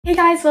Hey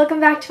guys,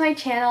 welcome back to my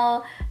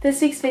channel.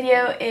 This week's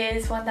video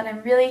is one that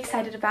I'm really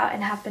excited about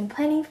and have been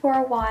planning for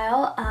a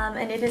while,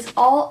 and it is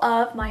all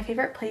of my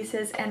favorite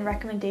places and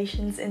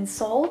recommendations in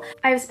Seoul.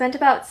 I've spent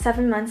about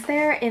 7 months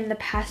there in the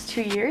past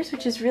 2 years,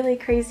 which is really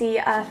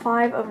crazy.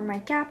 5 over my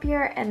gap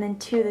year and then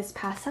 2 this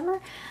past summer.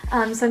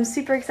 So I'm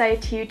super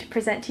excited to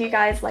present to you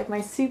guys like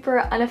my super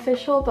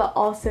unofficial but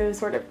also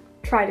sort of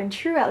tried and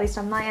true, at least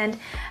on my end,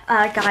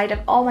 guide of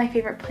all my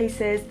favorite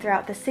places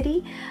throughout the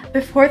city.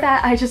 Before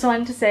that, I just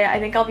wanted to say, I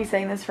think I'll be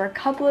saying this for a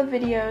couple of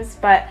videos,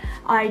 but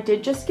I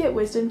did just get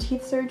wisdom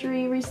teeth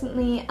surgery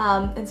recently,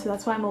 and so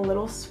that's why I'm a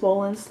little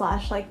swollen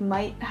slash like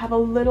might have a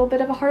little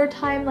bit of a harder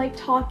time like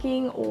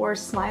talking or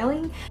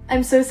smiling.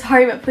 I'm so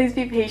sorry, but please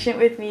be patient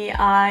with me.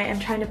 I am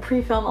trying to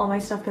pre-film all my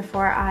stuff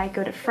before I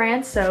go to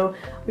France, so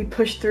we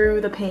push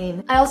through the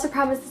pain. I also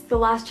promised this is the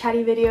last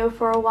chatty video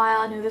for a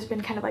while. I know there's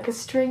been kind of like a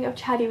string of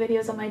chatty videos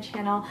on my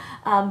channel,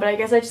 but I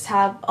guess I just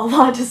have a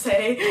lot to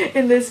say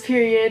in this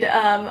period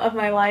of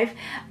my life.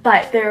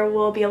 But there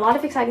will be a lot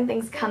of exciting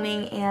things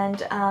coming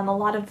and a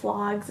lot of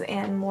vlogs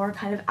and more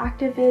kind of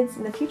active vids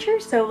in the future,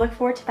 so look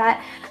forward to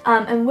that.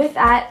 And with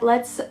that,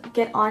 let's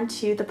get on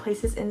to the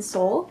places in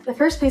Seoul. The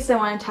first place I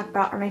want to talk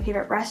about are my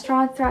favorite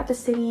restaurants throughout the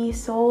city.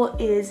 Seoul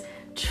is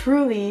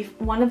truly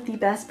one of the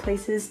best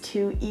places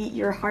to eat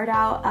your heart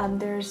out.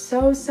 There's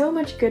so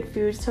much good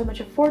food, so much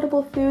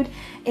affordable food,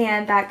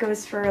 and that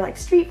goes for like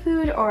street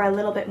food or a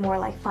little bit more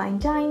like fine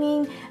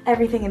dining,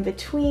 everything in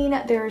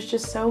between. There's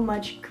just so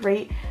much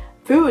great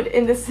food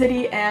in the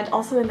city and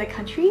also in the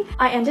country.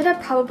 I ended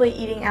up probably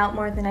eating out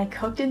more than I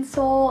cooked in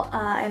Seoul,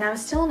 and I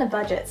was still on a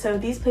budget, so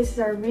these places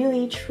are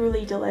really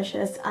truly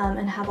delicious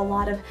and have a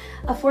lot of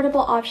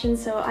affordable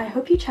options, so I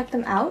hope you check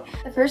them out.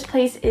 The first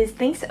place is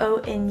Thanks O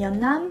in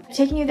Yeonnam. I've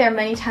taken you there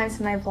many times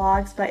in my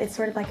vlogs, but it's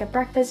sort of like a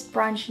breakfast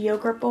brunch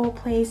yogurt bowl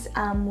place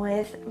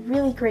with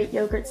really great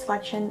yogurt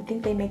selection. I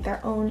think they make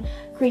their own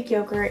Greek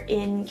yogurt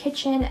in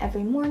kitchen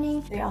every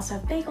morning. They also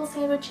have bagel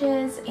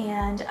sandwiches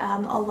and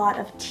a lot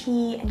of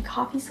tea and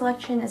coffee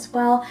selection as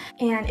well.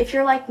 And if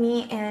you're like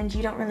me and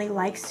you don't really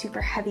like super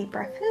heavy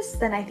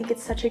breakfast, then I think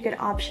it's such a good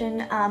option.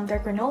 Their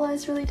granola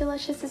is really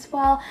delicious as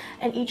well,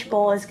 and each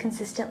bowl is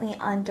consistently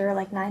under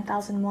like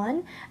 9,000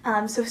 won.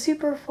 So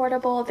super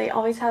affordable. They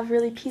always have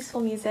really peaceful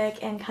music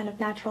and kind of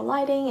natural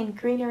lighting and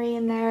greenery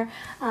in there.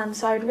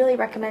 So I would really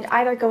recommend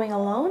either going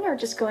alone or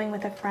just going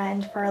with a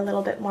friend for a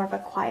little bit more of a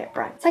quiet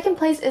brunch. Second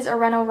place is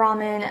Areno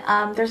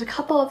Ramen. There's a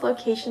couple of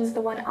locations.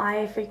 The one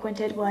I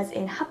frequented was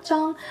in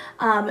Hapjeong.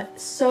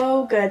 So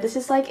good. This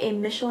is like a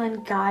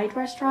Michelin guide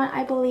restaurant,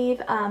 I believe,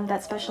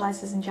 that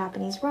specializes in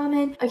Japanese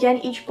ramen. Again,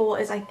 each bowl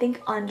is I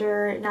think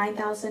under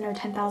 9,000 or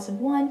 10,000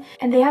 won,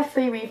 and they have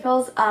free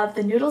refills of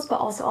the noodles but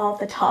also all of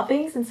the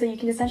toppings, and so you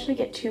can essentially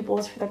get 2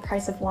 bowls for the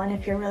price of 1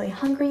 if you're really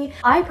hungry.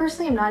 I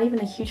personally am not even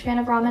a huge fan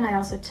of ramen. I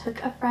also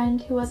took a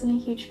friend who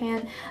wasn't a huge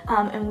fan,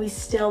 and we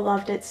still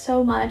loved it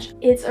so much.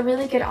 It's a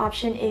really good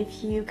option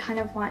if you kind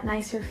of want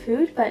nicer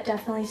food but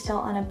definitely still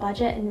on a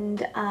budget,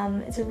 and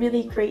it's a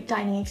really great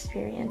dining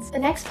experience. The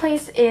next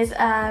place is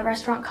a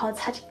restaurant called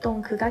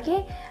Sajikdong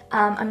Kugage.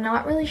 I'm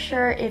not really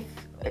sure if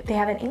they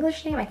have an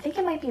English name. I think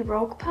it might be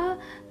Rokpa,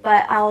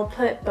 but I'll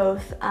put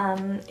both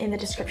in the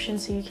description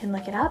so you can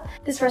look it up.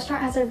 This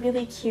restaurant has a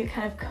really cute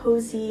kind of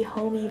cozy,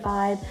 homey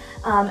vibe,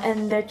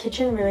 and their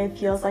kitchen really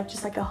feels like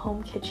just like a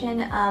home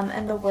kitchen,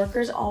 and the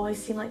workers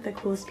always seem like the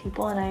coolest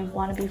people, and I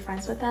want to be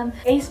friends with them.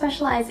 They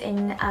specialize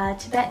in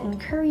Tibetan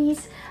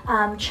curries,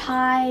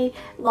 chai,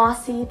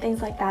 lassi,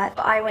 things like that.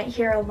 I went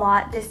here a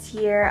lot this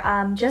year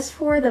just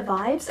for the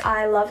vibes.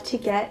 I love to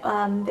get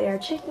their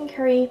chicken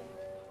curry,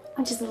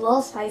 which is a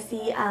little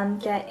spicy,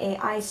 get a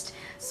iced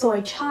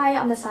soy chai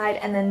on the side,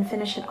 and then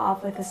finish it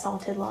off with a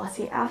salted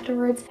lassi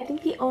afterwards. I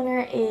think the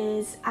owner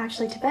is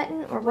actually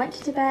Tibetan or went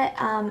to Tibet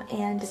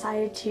and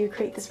decided to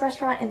create this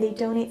restaurant, and they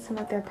donate some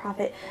of their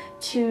profit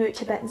to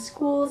Tibetan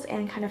schools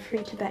and kind of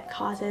free Tibet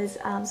causes,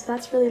 so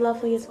that's really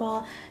lovely as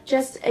well.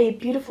 Just a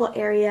beautiful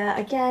area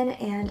again,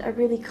 and a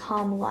really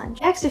calm lunch.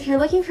 Next, if you're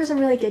looking for some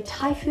really good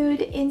Thai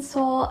food in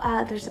Seoul,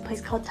 there's a place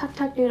called Tuk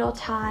Tuk Noodle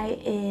Thai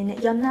in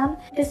Yeonnam.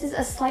 This is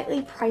a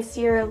slightly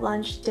pricier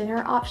lunch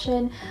dinner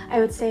option. I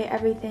would say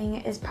everything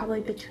is probably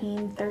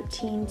between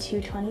 13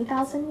 to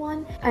 20,000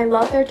 won. I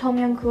love their tom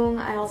yum goong.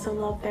 I also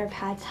love their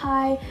pad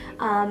thai,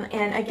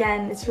 and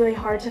again, it's really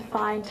hard to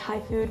find Thai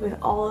food with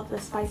all of the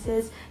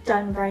spices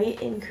done right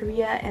in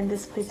Korea, and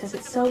this place does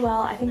it so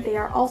well. I think they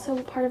are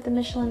also part of the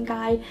Michelin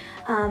guide,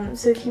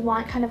 so if you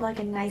want kind of like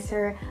a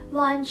nicer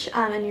lunch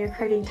and you're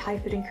craving Thai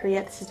food in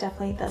Korea, this is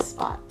definitely the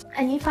spot.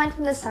 A new find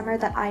from the summer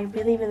that I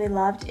really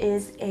loved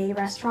is a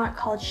restaurant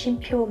called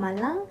Shimpyo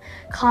Malang,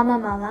 Kama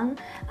Malang,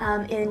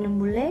 in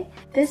Mule.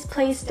 This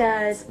place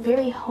does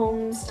very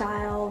home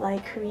style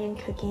like Korean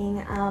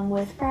cooking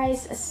with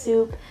rice, a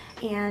soup,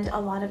 and a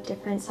lot of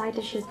different side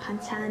dishes,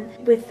 panchan.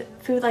 With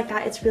food like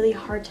that, it's really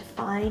hard to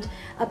find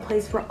a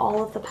place where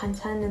all of the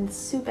panchan and the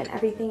soup and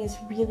everything is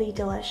really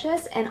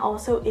delicious and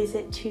also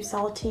isn't too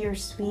salty or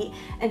sweet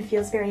and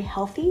feels very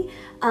healthy.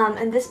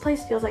 And this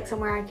place feels like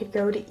somewhere I could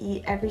go to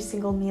eat every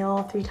single meal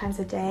meal 3 times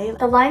a day.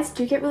 The lines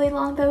do get really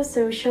long though,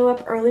 so show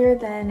up earlier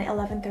than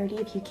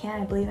 11:30 if you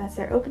can. I believe that's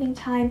their opening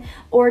time,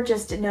 or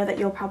just know that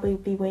you'll probably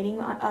be waiting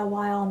a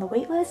while on the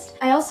wait list.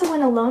 I also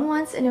went alone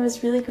once and it was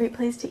a really great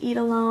place to eat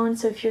alone,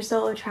 so if you're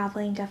solo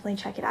traveling, definitely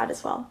check it out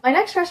as well. My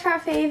next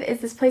restaurant fave is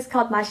this place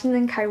called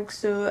맛있는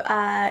칼국수.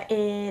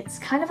 It's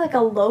kind of like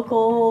a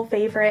local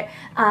favorite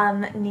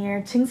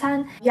near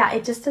Chungsan. Yeah,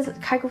 it just does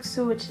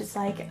kalguksu, which is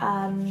like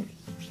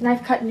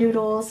knife cut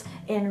noodles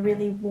in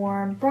really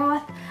warm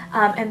broth,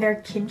 and their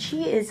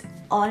kimchi is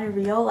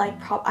unreal. Like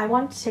I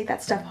wanted to take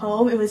that stuff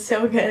home. It was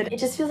so good. It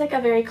just feels like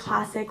a very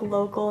classic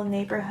local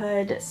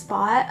neighborhood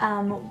spot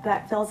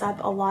that fills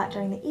up a lot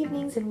during the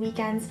evenings and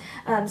weekends.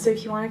 So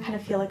if you want to kind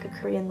of feel like a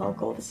Korean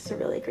local, this is a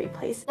really great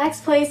place.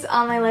 Next place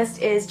on my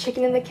list is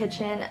Chicken in the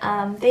Kitchen.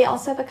 They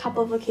also have a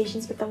couple of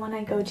locations, but the one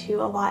I go to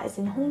a lot is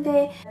in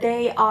Hongdae.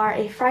 They are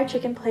a fried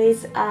chicken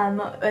place,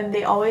 and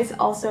they always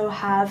also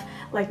have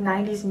like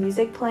 90s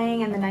music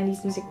playing and the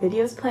 90s music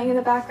videos playing in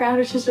the background,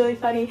 which is really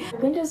funny. The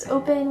windows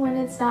open when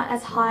it's not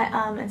as hot,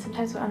 and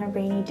sometimes on a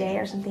rainy day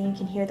or something you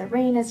can hear the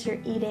rain as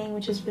you're eating,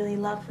 which is really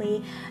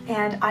lovely.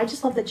 And I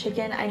just love the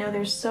chicken. I know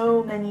there's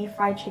so many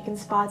fried chicken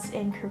spots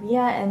in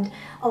Korea and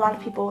a lot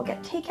of people will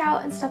get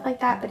takeout and stuff like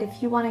that, but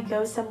if you want to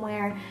go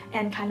somewhere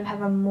and kind of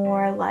have a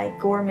more like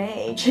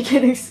gourmet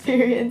chicken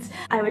experience,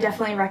 I would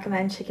definitely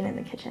recommend Chicken in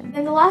the Kitchen.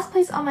 And the last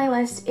place on my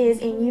list is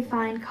a new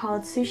find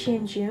called Sushi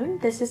and June.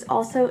 This is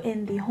also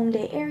in the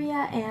Hongdae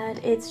area and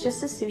it's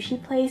just a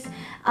sushi place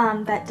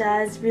that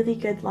does really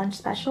good lunch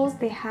specials.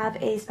 They have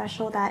a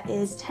special that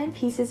is 10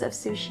 pieces of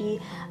sushi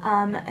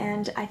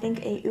and I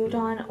think a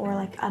udon or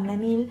like a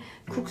memil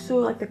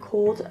kuksu, like the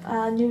cold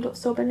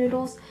soba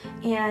noodles,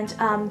 and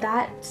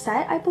that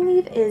set I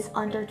believe is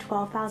under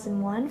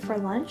 12,000 won for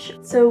lunch.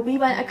 So we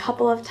went a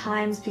couple of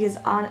times because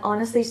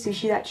honestly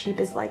sushi that cheap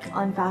is like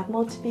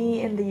unfathomable to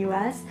be in the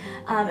US,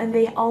 and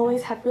they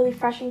always have really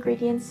fresh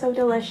ingredients, so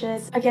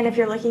delicious. Again, if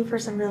you're looking for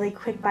some really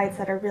quick bites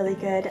that are really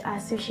good,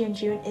 Sushi and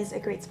June is a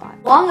great spot.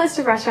 Long list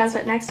of restaurants,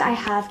 but next I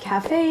have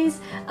cafes.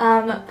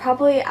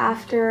 Probably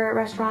after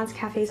restaurants,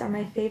 cafes are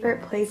my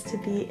favorite place to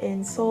be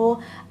in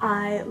Seoul.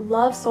 I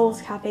love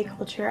Seoul's cafe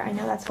culture. I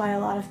know that's why a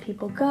lot of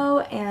people go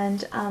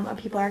and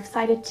people are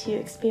excited to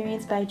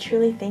experience, but I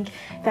truly think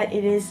that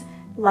it is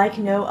like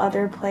no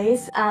other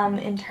place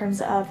in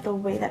terms of the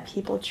way that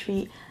people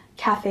treat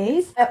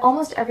cafes.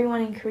 Almost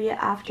everyone in Korea,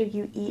 after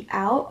you eat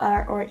out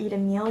or eat a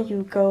meal,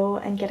 you go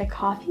and get a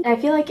coffee. And I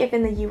feel like if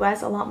in the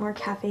US a lot more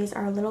cafes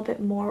are a little bit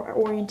more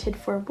oriented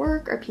for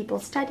work or people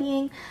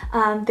studying,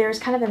 there's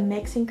kind of a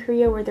mix in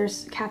Korea where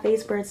there's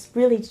cafes where it's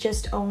really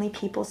just only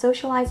people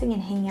socializing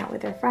and hanging out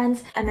with their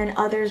friends, and then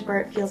others where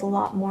it feels a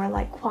lot more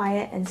like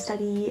quiet and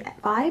study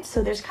vibes.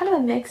 So there's kind of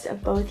a mix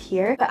of both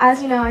here. But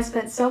as you know, I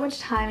spent so much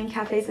time in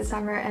cafes this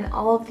summer and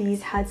all of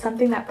these had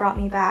something that brought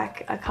me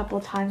back a couple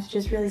of times, which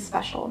is really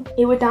special.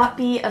 It would not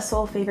be a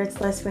Seoul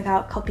favorites list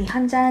without Kopi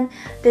Hanjan.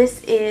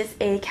 This is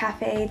a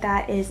cafe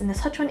that is in the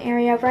Seocheon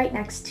area right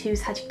next to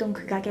Sajikdong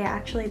Kugage,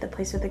 actually the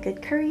place with the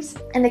good curries.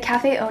 And the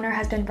cafe owner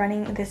has been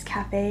running this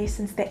cafe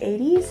since the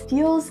 80s.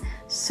 Feels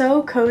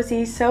so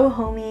cozy, so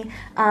homey.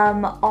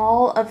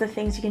 All of the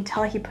things, you can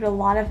tell he put a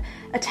lot of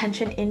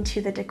attention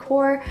into the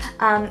decor,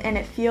 and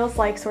it feels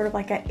like sort of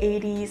like an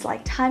 80s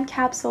like time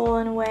capsule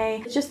in a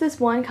way. It's just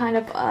this one kind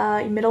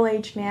of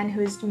middle-aged man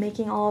who's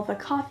making all of the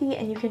coffee,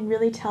 and you can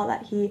really tell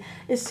that he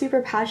is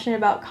super passionate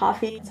about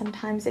coffee.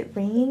 Sometimes it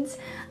rains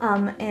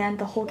and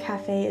the whole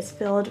cafe is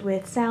filled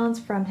with sounds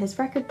from his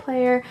record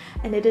player,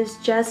 and it is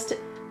just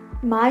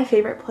my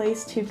favorite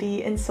place to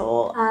be in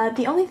Seoul.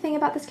 The only thing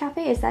about this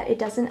cafe is that it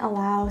doesn't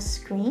allow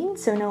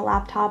screens, so no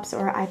laptops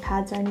or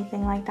iPads or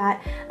anything like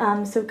that.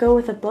 So go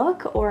with a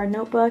book or a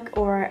notebook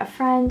or a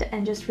friend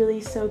and just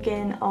really soak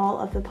in all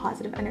of the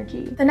positive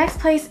energy. The next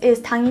place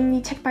is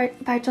당인리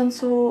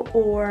책발전소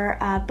or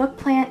Book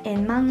Plant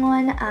in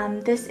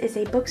Mangwon. This is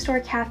a bookstore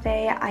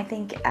cafe. I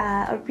think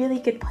a really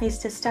good place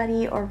to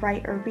study or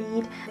write or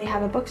read. They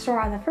have a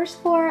bookstore on the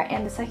first floor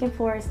and the second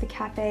floor is the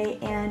cafe,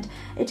 and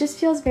it just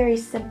feels very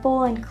simple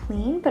and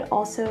clean, but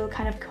also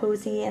kind of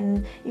cozy,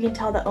 and you can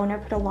tell the owner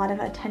put a lot of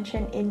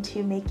attention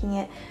into making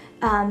it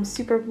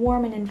super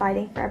warm and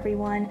inviting for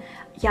everyone.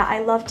 Yeah, I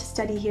love to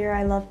study here,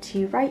 I love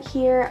to write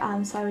here,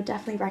 so I would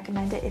definitely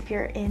recommend it if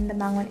you're in the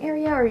Mangwon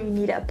area or you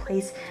need a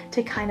place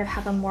to kind of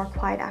have a more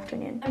quiet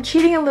afternoon. I'm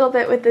cheating a little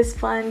bit with this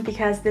one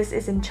because this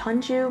is in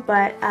Cheonju,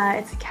 but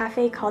it's a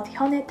cafe called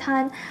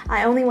Hyonetan.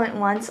 I only went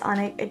once on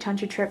a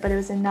Cheonju trip, but it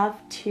was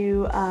enough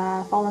to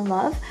fall in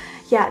love.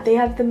 Yeah, they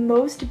have the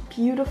most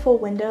beautiful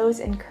windows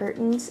and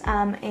curtains,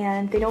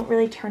 and they don't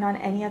really turn on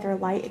any other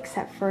light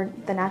except for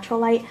the natural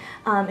light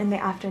in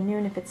the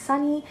afternoon if it's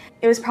sunny.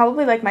 It was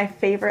probably like my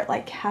favorite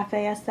like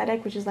cafe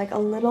aesthetic, which is like a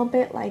little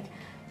bit like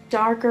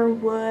darker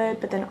wood,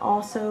 but then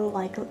also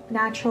like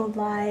natural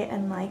light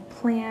and like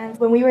plants.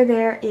 When we were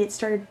there, it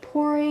started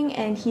pouring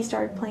and he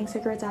started playing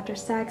cigarettes after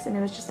sex, and it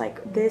was just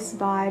like, this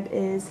vibe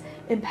is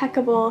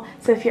impeccable.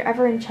 So if you're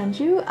ever in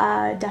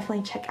Cheonju,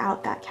 definitely check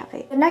out that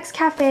cafe. The next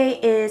cafe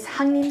is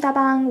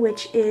Hangnim-dabang,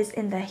 which is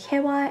in the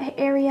Haewa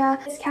area.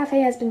 This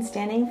cafe has been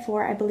standing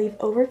for, I believe,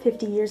 over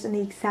 50 years in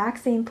the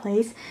exact same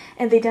place,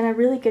 and they've done a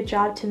really good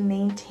job to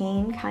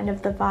maintain kind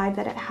of the vibe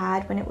that it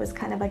had when it was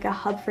kind of like a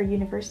hub for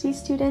university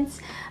students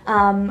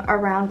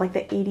around like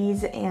the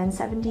 80s and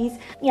 70s.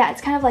 Yeah,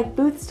 it's kind of like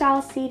booth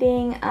style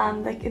seating.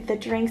 The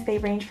drinks, they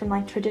range from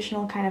like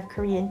traditional kind of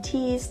Korean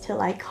teas to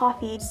like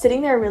coffee.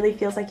 Sitting there really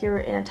feels like you're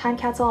in a time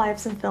capsule. I have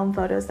some film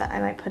photos that I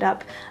might put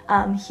up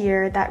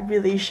here that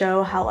really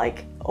show how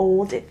like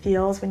old it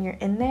feels when you're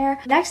in there.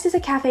 Next is a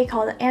cafe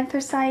called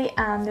Anthracite.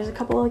 There's a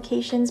couple of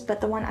locations, but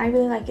the one I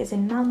really like is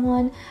in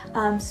Mangwon.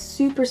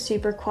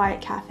 Super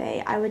quiet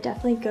cafe. I would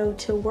definitely go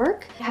to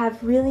work. They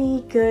have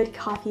really good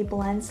coffee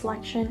blend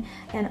selection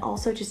and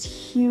also just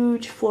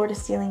huge floor to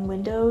ceiling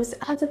windows.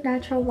 Tons of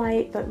natural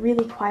light, but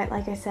really quiet.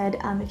 Like I said,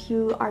 if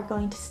you are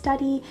going to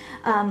study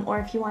or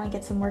if you want to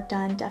get some work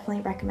done,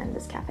 definitely recommend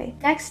this cafe.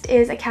 Next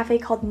is a cafe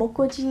called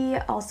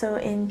Mokgoji, also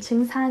in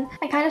Chungsan.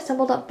 I kind of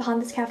stumbled upon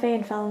this cafe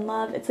and fell in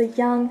love. It's a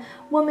young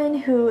woman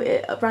who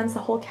runs the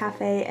whole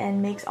cafe and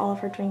makes all of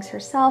her drinks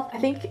herself. I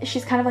think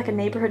she's kind of like a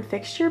neighborhood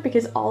fixture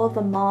because all of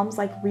the moms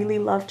like really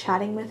love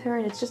chatting with her,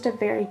 and it's just a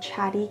very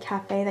chatty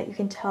cafe that you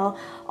can tell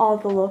all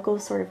of the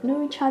locals sort of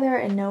know each other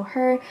and know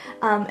her,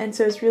 and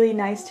so it's really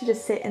nice to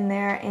just sit in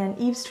there and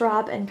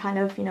eavesdrop and kind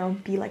of, you know,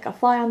 be like a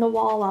fly on the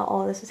wall while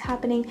all this is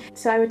happening.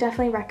 So I would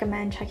definitely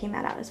recommend checking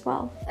that out as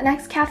well. The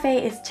next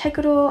cafe is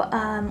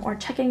Cheguro, or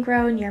Check and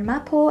Grow, near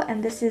Mapo,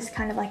 and this is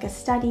kind of like a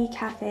study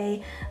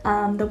cafe,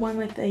 the one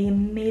with the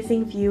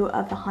amazing view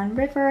of the Han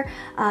River.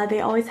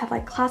 They always have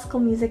like classical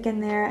music in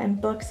there and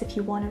books if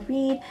you want to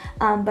read,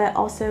 but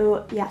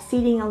also, yeah,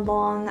 seating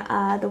along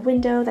the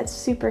window that's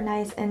super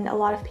nice, and a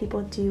lot of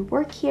people do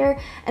work here.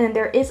 And then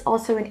there is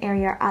also an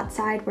area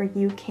outside where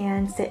you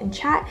can sit and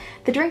chat.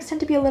 The drinks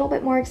tend to be a little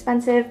bit more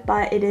expensive,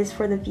 but it is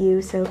for the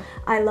view, so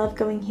I love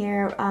going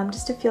here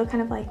just to feel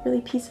kind of like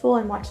really peaceful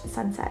and watch the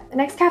sunset. The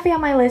next cafe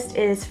on my list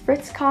is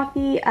Fritz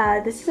Coffee.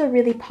 This is a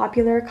really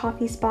popular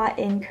coffee spot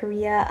in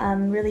Korea,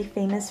 really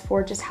famous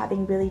for just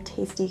having really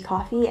tasty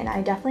coffee, and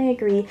I definitely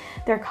agree.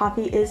 Their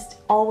coffee is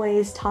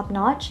always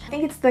top-notch. I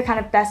think it's the kind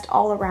of best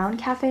all-around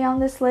cafe on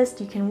this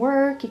list. You can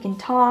work, you can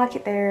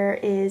talk, there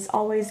is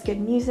always good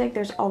music,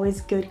 there's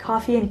always good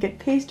coffee and good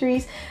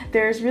pastries.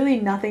 There's really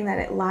nothing that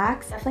it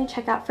lacks. Definitely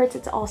check out Fritz.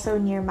 It's also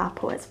near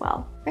Mapo as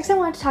well. Next, I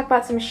wanted to talk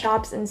about some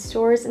shops and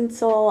stores in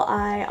Seoul.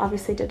 I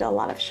obviously did a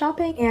lot of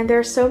shopping, and there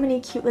are so many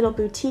cute little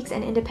boutiques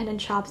and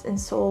independent shops in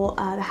Seoul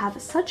that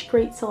have such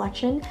great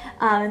selection,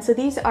 and so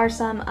these are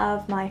some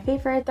of my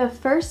favorites. The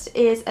first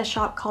is a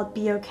shop called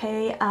BOK.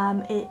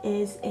 It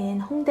is in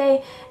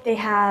Hongdae. They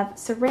have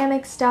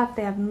ceramic stuff,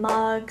 they have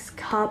mugs,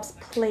 cups,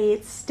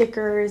 plates,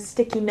 stickers,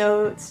 sticky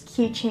notes,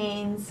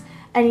 keychains,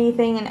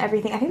 anything and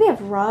everything. I think they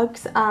have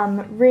rugs,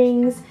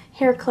 rings,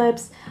 hair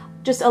clips,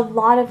 just a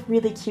lot of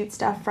really cute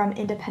stuff from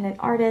independent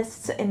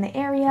artists in the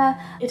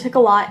area. It took a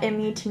lot in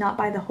me to not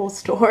buy the whole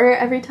store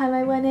every time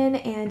I went in,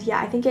 and yeah,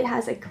 I think it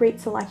has a great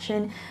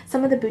selection.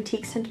 Some of the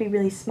boutiques tend to be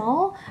really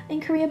small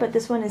in Korea, but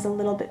this one is a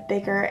little bit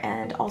bigger,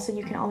 and also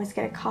you can always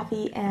get a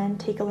coffee and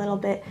take a little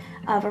bit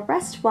of a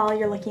rest while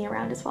you're looking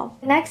around as well.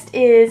 Next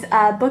is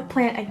Book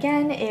Plant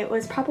again. It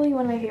was probably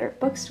one of my favorite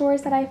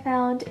bookstores that I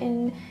found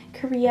in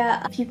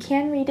Korea. If you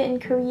can read it in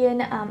Korean,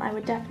 I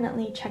would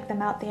definitely check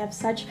them out. They have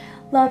such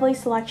lovely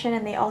selection,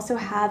 and they also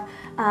have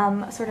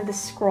sort of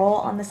this scroll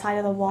on the side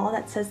of the wall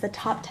that says the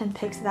top 10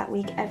 picks of that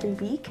week every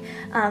week.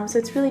 So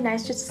it's really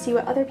nice just to see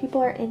what other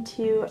people are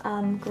into.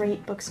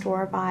 Great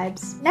bookstore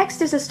vibes.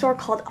 Next is a store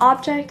called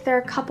Object. There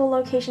are a couple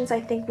locations,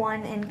 I think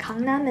one in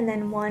Gangnam and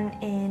then one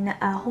in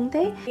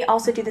Hongdae. They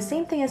also do the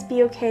same thing as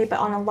BOK, but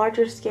on a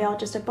larger scale,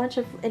 just a bunch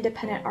of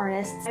independent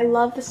artists. I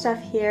love the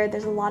stuff here.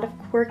 There's a lot of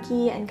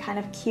quirky and kind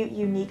of cute,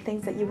 unique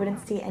things that you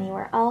wouldn't see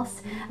anywhere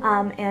else,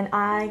 and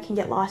I can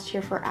get lost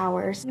here for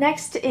hours.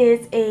 Next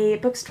is a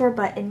bookstore,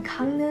 but in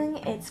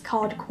Gangneung. It's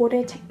called Gore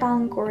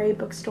Tekbang Gore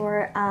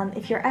Bookstore.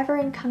 If you're ever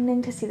in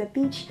Gangneung to see the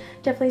beach,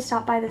 definitely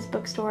stop by this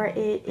bookstore.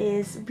 It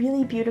is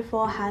really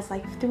beautiful, has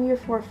like 3 or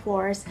 4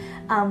 floors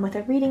with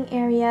a reading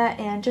area,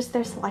 and just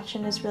their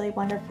selection is really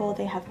wonderful.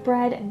 They have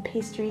bread and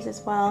pastries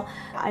as well.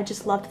 I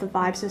just loved the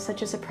vibes. It was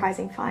such a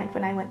surprising find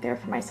when I went there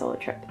for my solo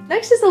trip.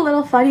 Next is a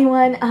little funny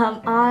one.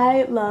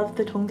 I love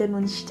the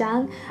Dongdaemun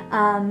Sijang,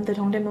 the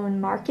Dongdaemun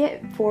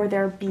market, for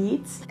their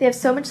beads. They have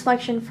so much selection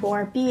selection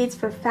for beads,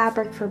 for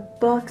fabric, for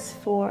books,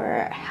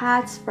 for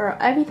hats, for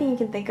everything you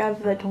can think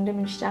of. The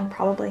Dongdaemun Shijang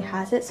probably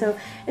has it, so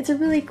it's a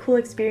really cool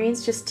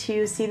experience just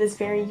to see this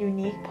very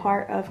unique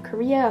part of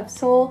Korea, of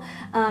Seoul,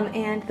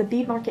 and the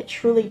bead market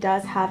truly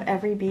does have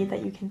every bead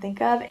that you can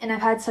think of, and I've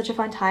had such a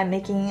fun time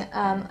making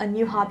a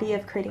new hobby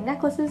of creating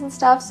necklaces and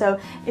stuff, so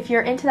if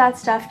you're into that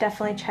stuff,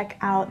 definitely check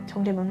out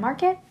Dongdaemun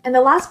Market. And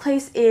the last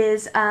place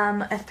is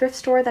a thrift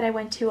store that I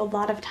went to a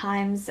lot of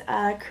times.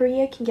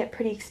 Korea can get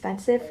pretty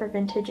expensive for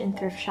vintage and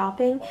thrift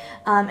shopping,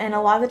 and a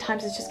lot of the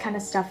times it's just kind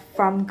of stuff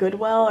from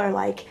Goodwill or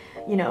like,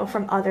 you know,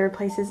 from other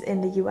places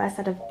in the US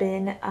that have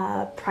been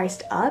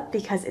priced up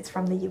because it's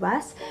from the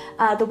US.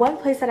 The one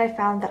place that I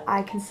found that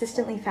I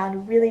consistently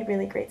found really,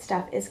 really great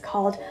stuff is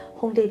called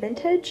Hongdae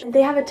Vintage.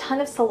 They have a ton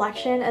of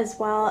selection as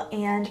well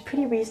and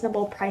pretty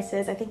reasonable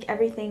prices. I think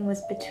everything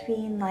was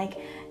between like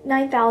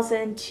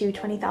 9,000 to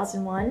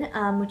 20,000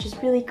 won, which is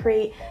really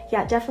great.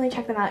 Yeah, definitely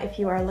check them out if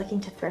you are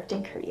looking to thrift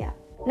in Korea.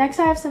 Next,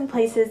 I have some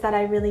places that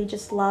I really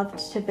just loved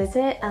to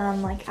visit,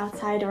 like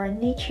outside or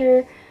in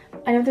nature.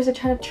 I know there's a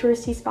ton of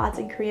touristy spots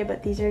in Korea,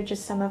 but these are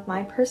just some of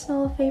my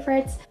personal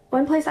favorites.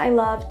 One place I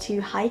love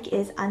to hike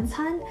is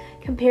Ansan.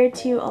 Compared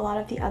to a lot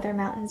of the other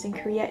mountains in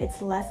Korea,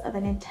 it's less of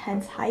an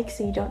intense hike,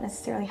 so you don't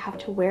necessarily have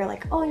to wear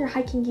like all your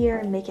hiking gear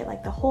and make it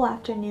like the whole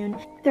afternoon.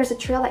 There's a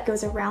trail that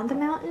goes around the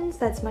mountains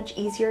that's much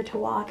easier to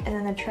walk, and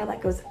then a trail that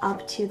goes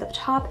up to the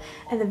top,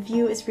 and the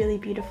view is really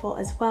beautiful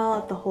as well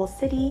of the whole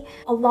city.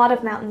 A lot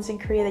of mountains in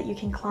Korea that you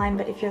can climb,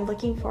 but if you're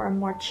looking for a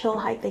more chill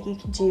hike that you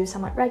can do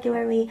somewhat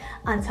regularly,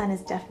 Ansan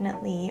is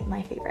definitely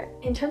my favorite.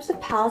 In terms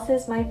of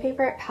palaces, my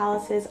favorite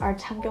palaces are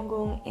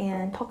Changgyeong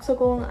and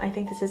Deokseong. I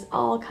think this is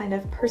all kind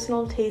of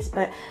personal taste,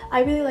 but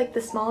I really like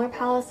the smaller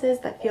palaces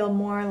that feel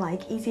more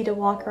like easy to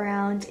walk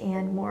around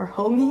and more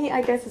homey,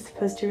 I guess, as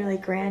opposed to really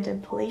grand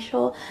and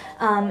palatial.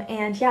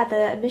 And yeah,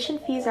 the admission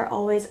fees are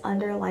always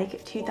under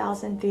like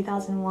 2,000,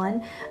 3,000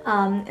 won,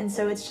 and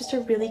so it's just a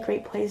really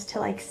great place to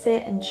like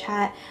sit and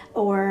chat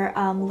or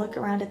look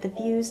around at the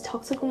views.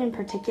 Deokseong in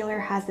particular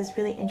has this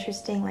really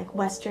interesting like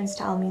Western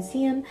style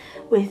museum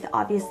with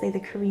obviously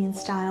the Korean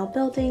style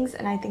buildings,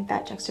 and I think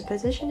that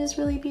juxtaposition is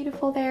really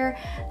beautiful there.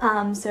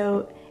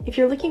 So if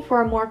you're looking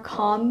for a more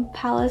calm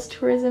palace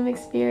tourism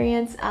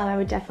experience, I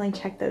would definitely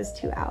check those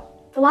two out.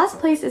 The last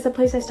place is a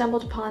place I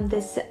stumbled upon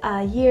this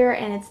year,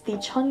 and it's the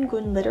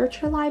Cheongun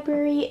Literature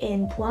Library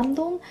in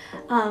Buamdong.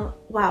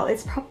 Wow,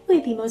 it's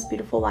probably the most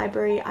beautiful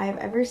library I've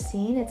ever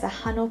seen. It's a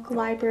Hanok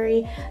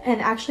library,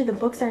 and actually the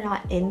books are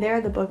not in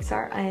there, the books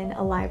are in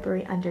a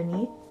library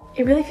underneath.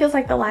 It really feels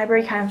like the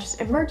library kind of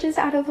just emerges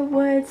out of the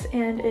woods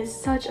and is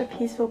such a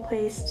peaceful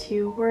place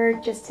to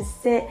work, just to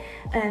sit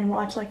and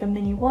watch like a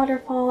mini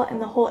waterfall, and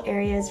the whole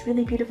area is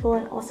really beautiful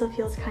and also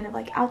feels kind of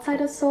like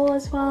outside of Seoul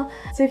as well.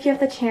 So if you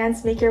have the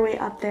chance, make your way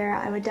up there.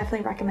 I would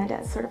definitely recommend it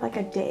as sort of like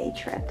a day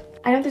trip.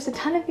 I know there's a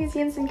ton of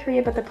museums in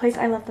Korea, but the place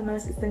I love the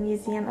most is the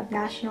Museum of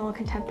National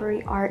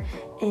Contemporary Art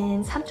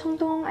in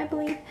Samcheongdong, I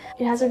believe.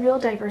 It has a real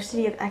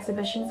diversity of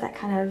exhibitions that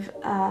kind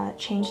of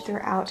change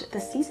throughout the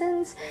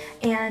seasons,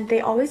 and they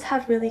always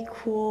have really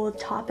cool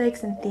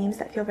topics and themes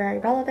that feel very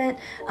relevant,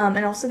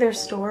 and also their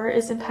store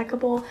is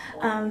impeccable,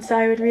 so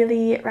I would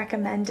really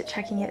recommend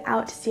checking it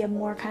out to see a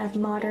more kind of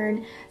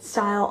modern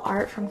style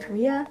art from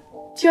Korea.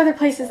 Two other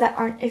places that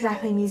aren't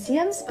exactly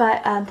museums,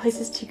 but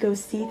places to go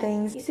see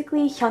things.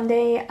 Basically,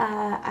 Hyundai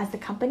as the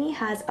company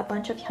has a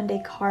bunch of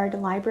Hyundai card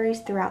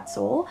libraries throughout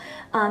Seoul,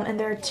 and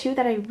there are two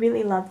that I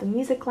really love. The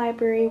music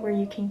library, where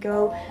you can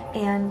go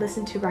and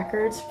listen to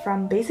records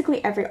from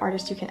basically every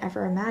artist you can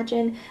ever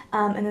imagine,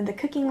 and then the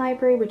cooking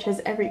library, which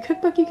has every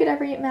cookbook you could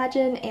ever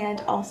imagine, and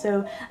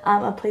also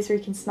a place where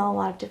you can smell a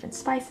lot of different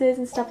spices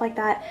and stuff like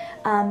that.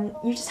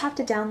 You just have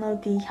to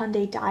download the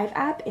Hyundai Dive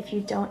app if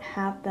you don't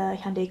have the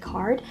Hyundai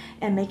card,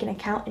 and make an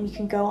account, and you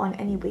can go on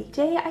any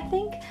weekday, I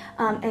think.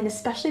 And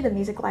especially the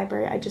music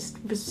library, I just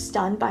was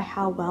stunned by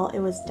how well it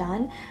was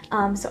done.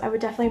 So I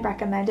would definitely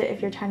recommend it if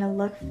you're trying to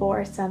look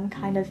for some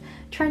kind of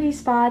trendy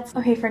spots.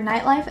 Okay, for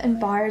nightlife and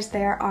bars,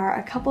 there are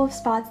a couple of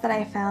spots that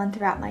I found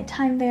throughout my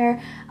time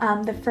there.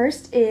 The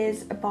first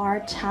is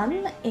Bar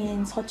Cham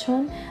in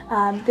Seocheon.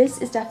 This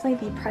is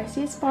definitely the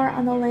priciest bar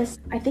on the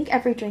list. I think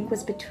every drink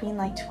was between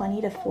like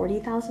 20 to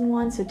 40,000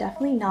 won, so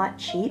definitely not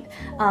cheap.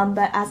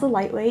 But as a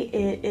lightweight,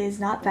 it is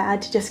not bad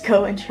to just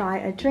go and try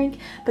a drink,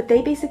 but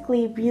they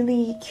basically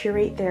really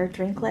curate their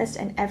drink list,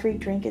 and every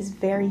drink is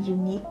very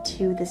unique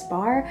to this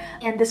bar.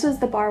 And this was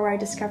the bar where I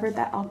discovered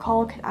that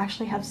alcohol could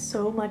actually have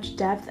so much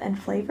depth and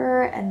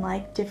flavor and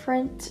like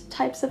different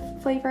types of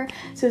flavor,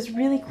 so it's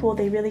really cool.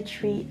 They really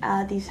treat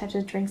these types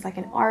of drinks like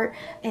an art,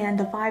 and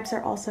the vibes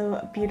are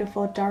also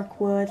beautiful, dark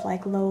wood,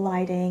 like low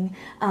lighting,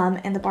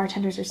 and the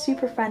bartenders are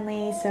super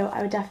friendly, so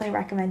I would definitely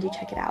recommend you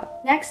check it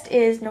out. Next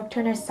is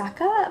Nocturne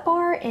Saka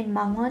bar in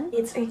Mangwon.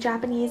 It's a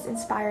Japanese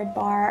Japanese inspired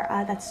bar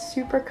that's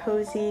super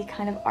cozy,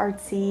 kind of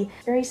artsy,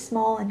 very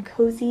small and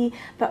cozy,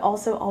 but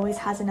also always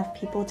has enough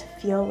people to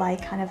feel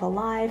like kind of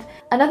alive.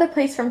 Another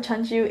place from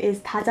Cheonju is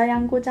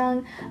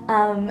Tajayangojang.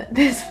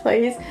 This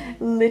place,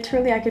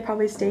 literally I could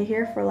probably stay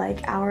here for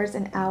like hours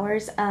and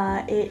hours.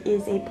 It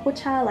is a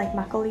pocha, like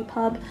makgeolli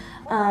pub.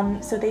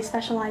 So they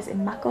specialize in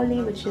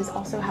makgeolli, which is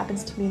also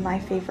happens to be my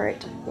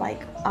favorite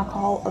like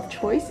alcohol of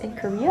choice in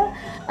Korea.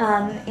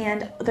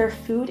 And their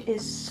food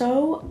is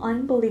so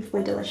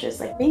unbelievably delicious.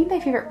 Like maybe my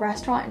favorite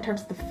restaurant in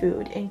terms of the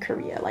food in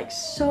Korea, like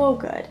so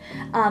good.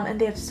 And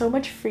they have so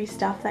much free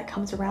stuff that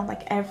comes around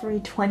like every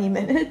 20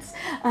 minutes.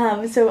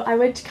 So I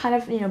would kind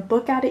of, you know,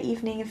 book out an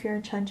evening if you're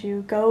in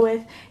Cheonju, go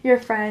with your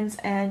friends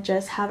and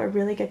just have a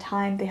really good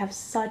time. They have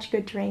such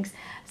good drinks,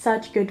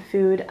 such good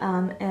food,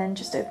 and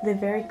just the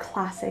very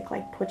classic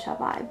like pocha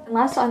vibe. And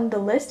last on the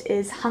list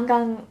is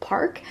Hangang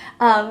Park.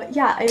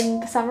 Yeah, in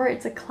the summer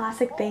it's a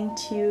classic thing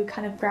to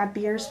kind of grab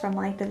beers from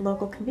like the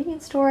local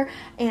convenience store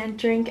and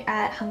drink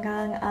at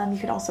Hangang. You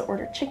could also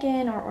order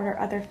chicken or order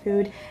other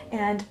food,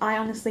 and I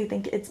honestly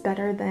think it's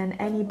better than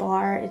any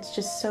bar. It's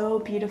just so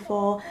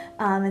beautiful,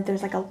 and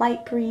there's like a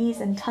light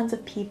breeze and tons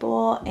of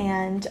people,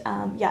 and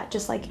yeah,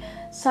 just like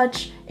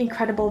such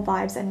incredible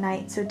vibes at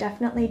night. So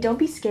definitely don't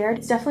be scared.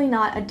 It's definitely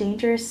not a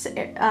dangerous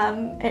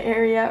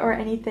area or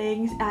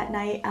anything at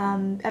night.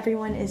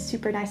 Everyone is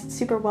super nice, it's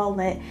super well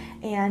lit,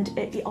 and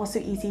it'd be also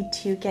easy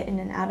to get in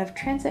and out of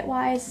transit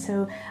wise.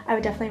 So I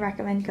would definitely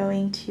recommend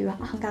going to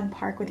Hangang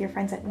Park with your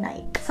friends at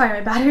night. Sorry,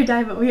 my battery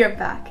died, but we are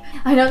back.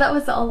 I know that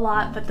was a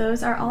lot, but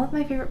those are all of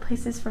my favorite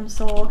places from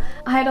Seoul.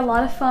 I had a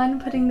lot of fun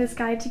putting this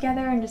guide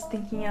together and just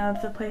thinking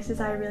of the places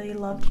I really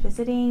loved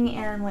visiting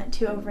and went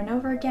to over and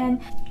over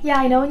again. Yeah,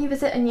 I know when you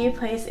visit a new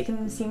place, it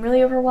can seem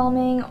really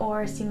overwhelming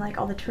or seem like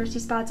all the touristy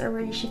spots are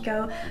where you should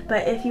go,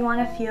 but if you want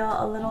to feel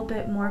a little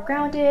bit more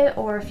grounded,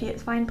 or if you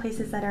find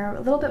places that are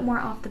a little bit more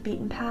off the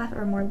beaten path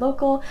or more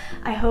local,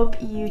 I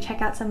hope you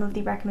check out some of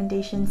the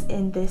recommendations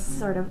in this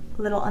sort of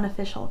little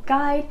unofficial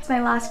guide. It's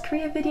my last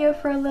Korea video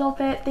for a little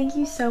bit. Thank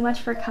you so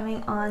much for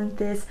coming on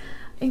this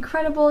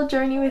incredible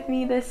journey with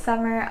me this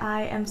summer.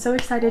 I am so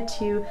excited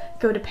to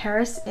go to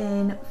Paris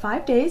in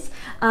 5 days,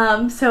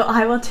 so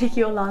I will take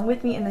you along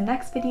with me in the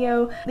next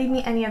video. Leave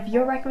me any of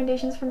your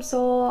recommendations from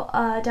Seoul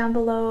down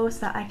below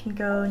so that I can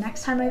go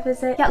next time I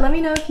visit. Yeah, let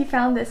me know if you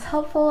found this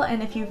helpful,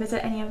 and if you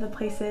visit any of the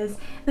places,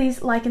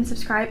 please like and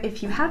subscribe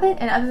if you haven't,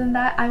 and other than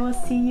that, I will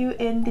see you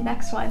in the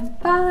next one.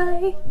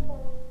 Bye!